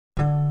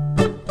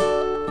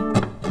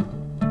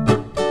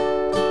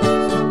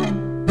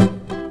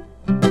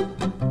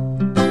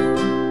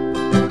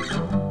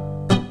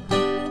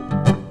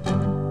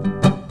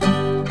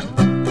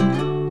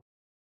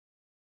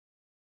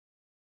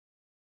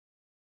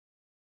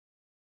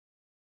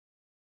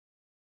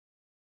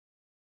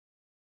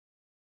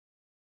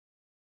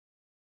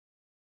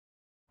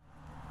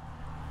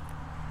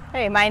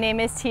Hey, my name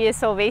is Tia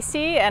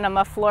Silvesi and I'm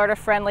a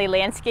Florida-friendly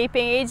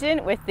landscaping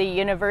agent with the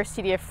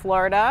University of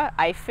Florida,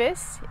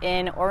 IFAS,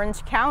 in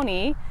Orange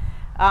County.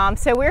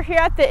 So we're here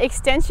at the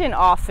Extension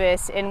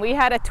office and we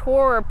had a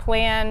tour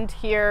planned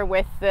here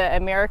with the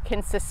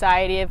American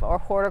Society of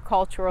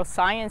Horticultural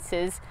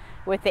Sciences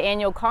with the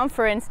annual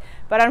conference,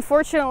 but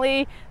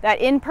unfortunately that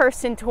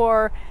in-person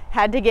tour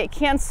had to get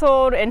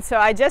canceled, and so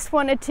I just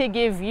wanted to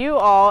give you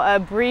all a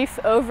brief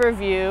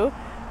overview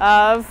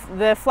of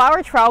the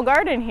flower trial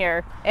garden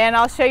here. And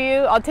I'll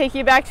take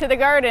you back to the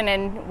garden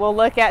and we'll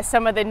look at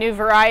some of the new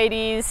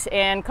varieties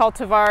and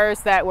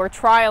cultivars that we're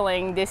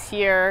trialing this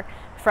year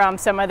from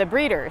some of the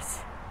breeders.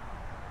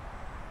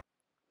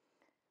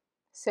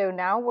 So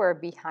now we're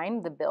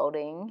behind the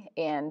building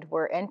and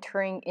we're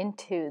entering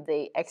into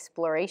the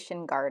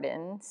exploration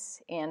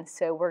gardens. And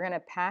so we're gonna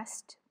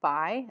pass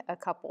by a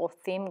couple of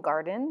theme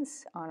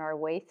gardens on our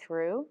way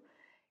through.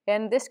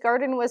 And this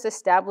garden was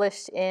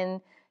established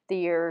in the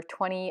year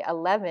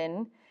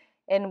 2011,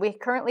 and we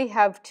currently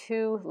have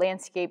 2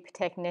 landscape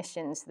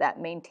technicians that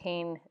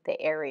maintain the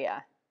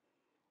area.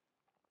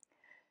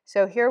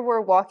 So here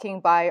we're walking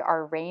by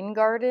our rain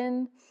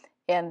garden,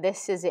 and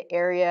this is an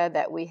area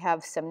that we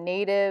have some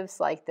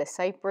natives like the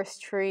cypress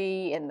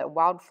tree and the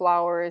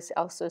wildflowers,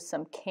 also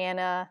some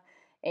canna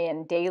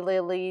and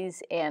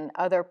daylilies and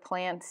other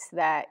plants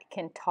that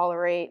can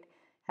tolerate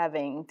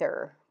having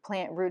their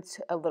plant roots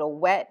a little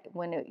wet.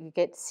 When you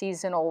get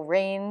seasonal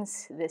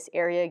rains, this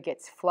area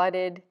gets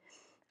flooded.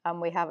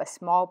 We have a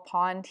small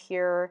pond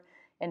here,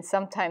 and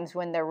sometimes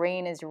when the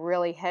rain is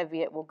really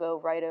heavy, it will go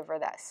right over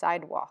that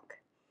sidewalk.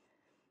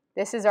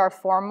 This is our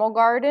formal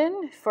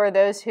garden for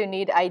those who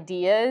need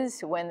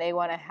ideas when they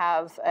want to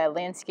have a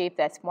landscape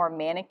that's more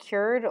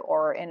manicured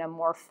or in a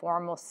more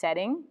formal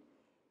setting.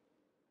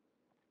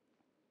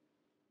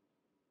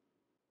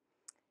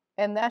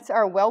 And that's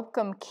our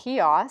welcome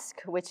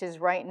kiosk, which is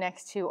right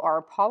next to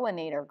our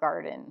pollinator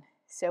garden.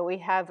 So we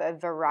have a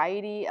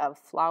variety of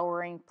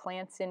flowering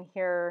plants in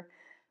here,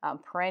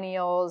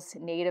 perennials,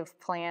 native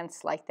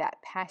plants like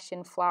that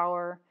passion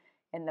flower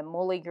and the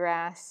muhly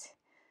grass.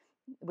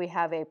 We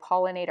have a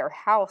pollinator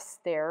house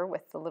there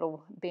with the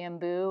little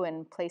bamboo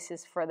and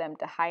places for them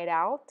to hide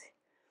out.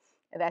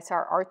 That's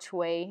our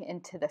archway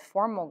into the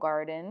formal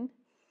garden.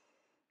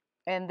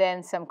 And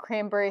then some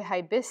cranberry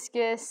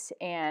hibiscus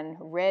and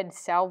red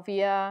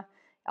salvia,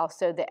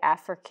 also the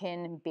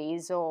African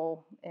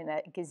basil in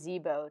a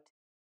gazebo.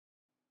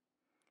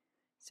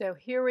 So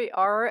here we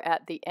are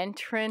at the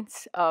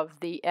entrance of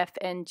the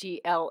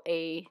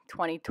FNGLA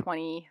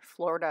 2020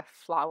 Florida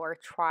Flower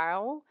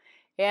Trial.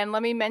 And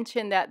let me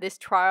mention that this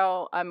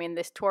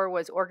tour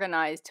was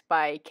organized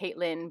by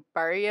Caitlin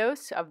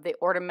Barrios of the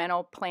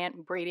Ornamental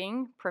Plant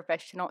Breeding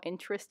Professional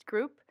Interest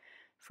Group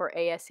for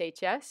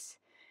ASHS.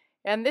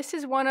 And this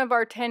is one of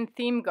our 10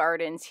 theme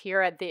gardens here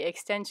at the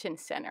Extension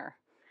Center.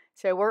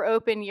 So we're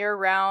open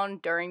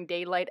year-round during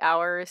daylight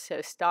hours,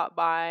 so stop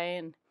by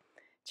and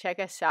check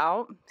us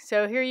out.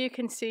 So here you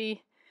can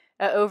see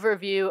an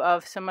overview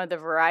of some of the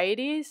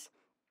varieties.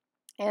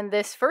 And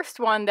this first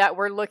one that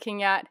we're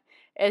looking at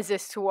is a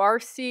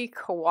Swartzy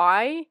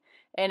Kauai,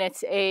 and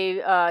it's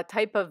a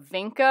type of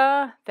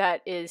vinca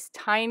that is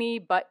tiny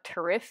but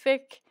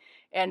terrific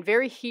and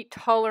very heat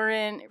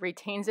tolerant,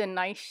 retains a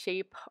nice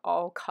shape,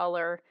 all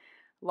color,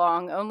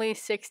 long, only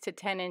 6 to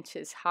 10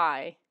 inches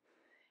high.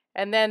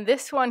 And then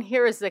this one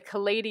here is the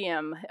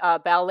Caladium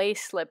Ballet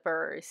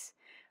Slippers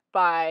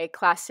by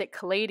Classic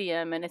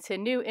Caladium, and it's a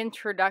new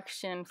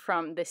introduction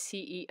from the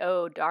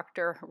CEO,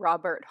 Dr.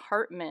 Robert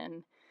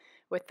Hartman,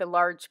 with the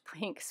large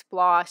pink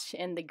splotch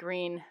and the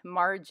green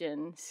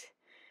margins.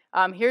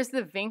 Here's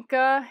the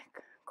Vinca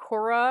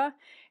Cora,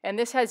 and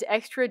this has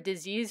extra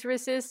disease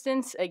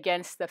resistance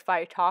against the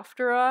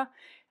Phytophthora.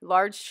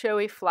 Large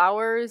showy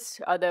flowers,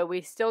 although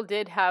we still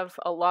did have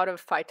a lot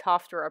of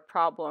Phytophthora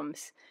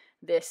problems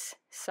this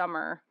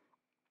summer.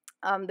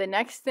 The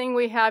next thing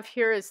we have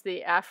here is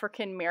the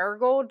African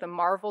Marigold, the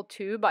Marvel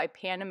 2 by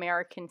Pan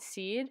American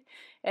Seed.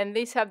 And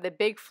these have the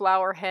big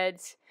flower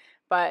heads,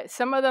 but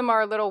some of them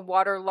are a little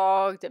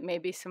waterlogged,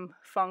 maybe some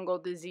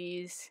fungal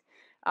disease.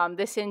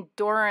 This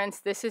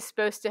Endurance, this is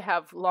supposed to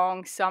have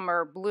long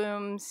summer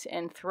blooms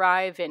and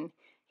thrive in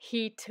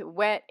heat,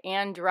 wet,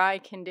 and dry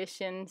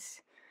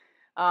conditions.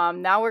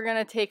 Now we're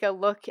going to take a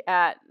look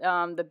at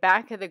the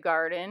back of the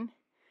garden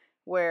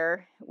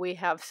where we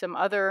have some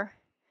other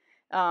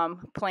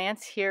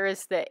plants. Here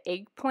is the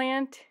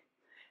eggplant,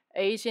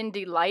 Asian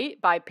Delight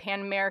by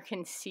Pan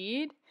American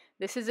Seed.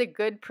 This is a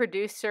good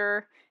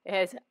producer. It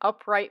has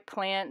upright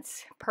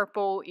plants,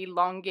 purple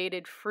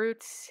elongated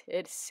fruits.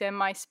 It's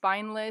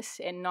semi-spineless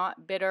and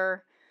not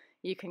bitter.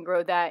 You can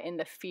grow that in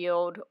the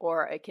field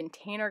or a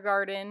container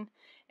garden.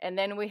 And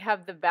then we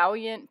have the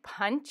Valiant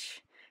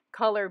Punch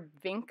color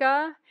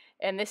Vinca,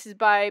 and this is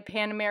by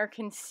Pan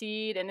American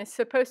Seed, and it's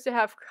supposed to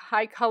have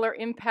high color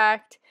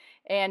impact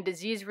and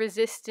disease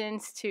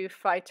resistance to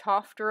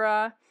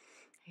Phytophthora.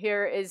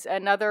 Here is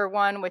another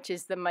one, which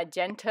is the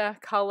magenta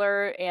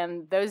color,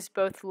 and those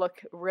both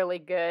look really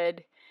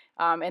good.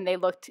 And they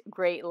looked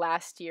great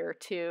last year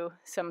too,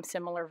 some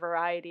similar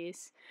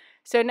varieties.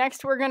 So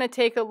next we're going to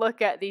take a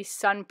look at these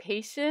Sun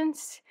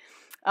Patience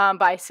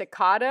by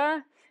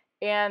Cicada.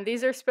 And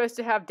these are supposed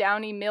to have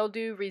downy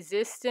mildew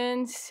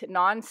resistance,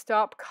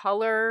 nonstop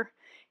color,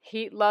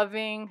 heat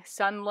loving,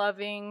 sun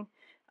loving.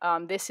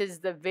 This is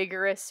the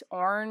Vigorous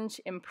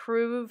Orange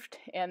improved,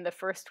 and the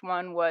first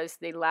one was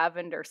the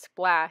Lavender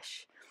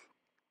Splash.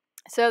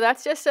 So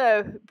that's just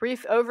a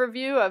brief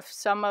overview of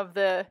some of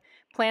the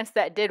plants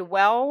that did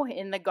well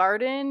in the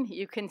garden.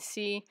 You can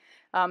see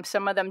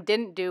some of them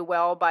didn't do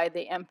well by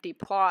the empty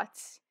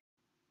plots.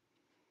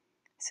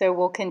 So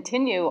we'll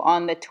continue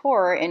on the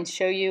tour and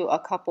show you a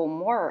couple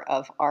more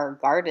of our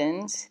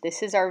gardens.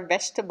 This is our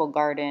vegetable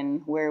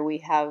garden where we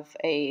have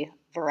a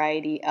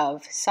variety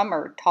of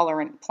summer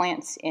tolerant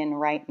plants in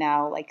right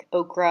now, like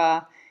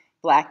okra,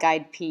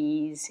 black-eyed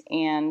peas,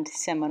 and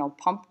Seminole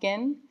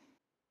pumpkin.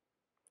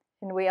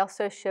 And we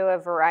also show a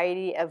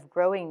variety of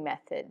growing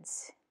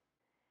methods.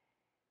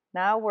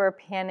 Now we're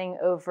panning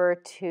over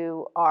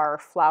to our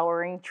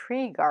flowering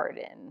tree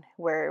garden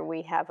where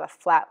we have a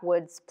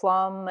flatwoods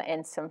plum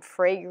and some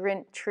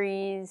fragrant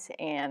trees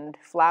and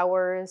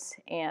flowers.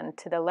 And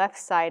to the left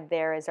side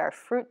there is our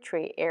fruit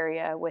tree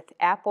area with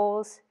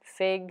apples,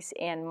 figs,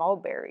 and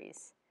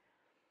mulberries.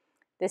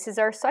 This is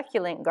our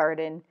succulent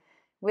garden.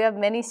 We have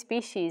many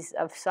species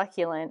of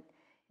succulent,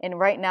 and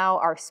right now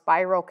our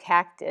spiral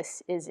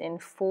cactus is in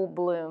full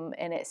bloom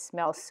and it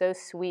smells so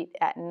sweet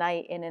at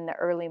night and in the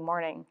early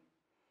morning.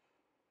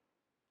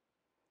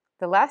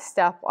 The last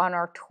stop on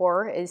our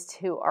tour is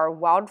to our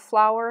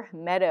wildflower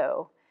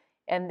meadow,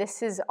 and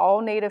this is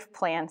all native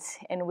plants,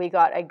 and we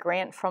got a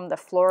grant from the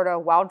Florida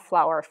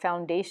Wildflower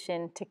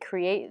Foundation to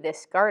create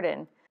this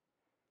garden.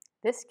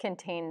 This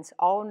contains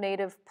all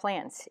native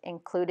plants,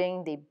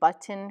 including the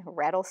button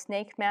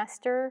rattlesnake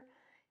master,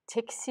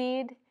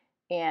 tickseed,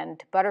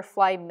 and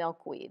butterfly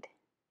milkweed.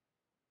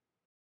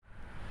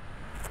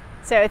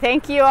 So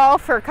thank you all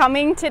for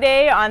coming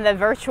today on the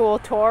virtual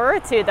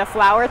tour to the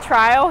flower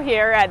trial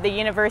here at the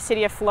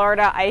University of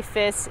Florida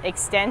IFAS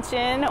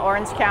Extension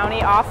Orange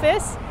County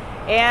office.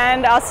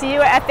 And I'll see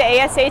you at the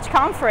ASH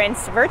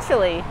conference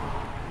virtually.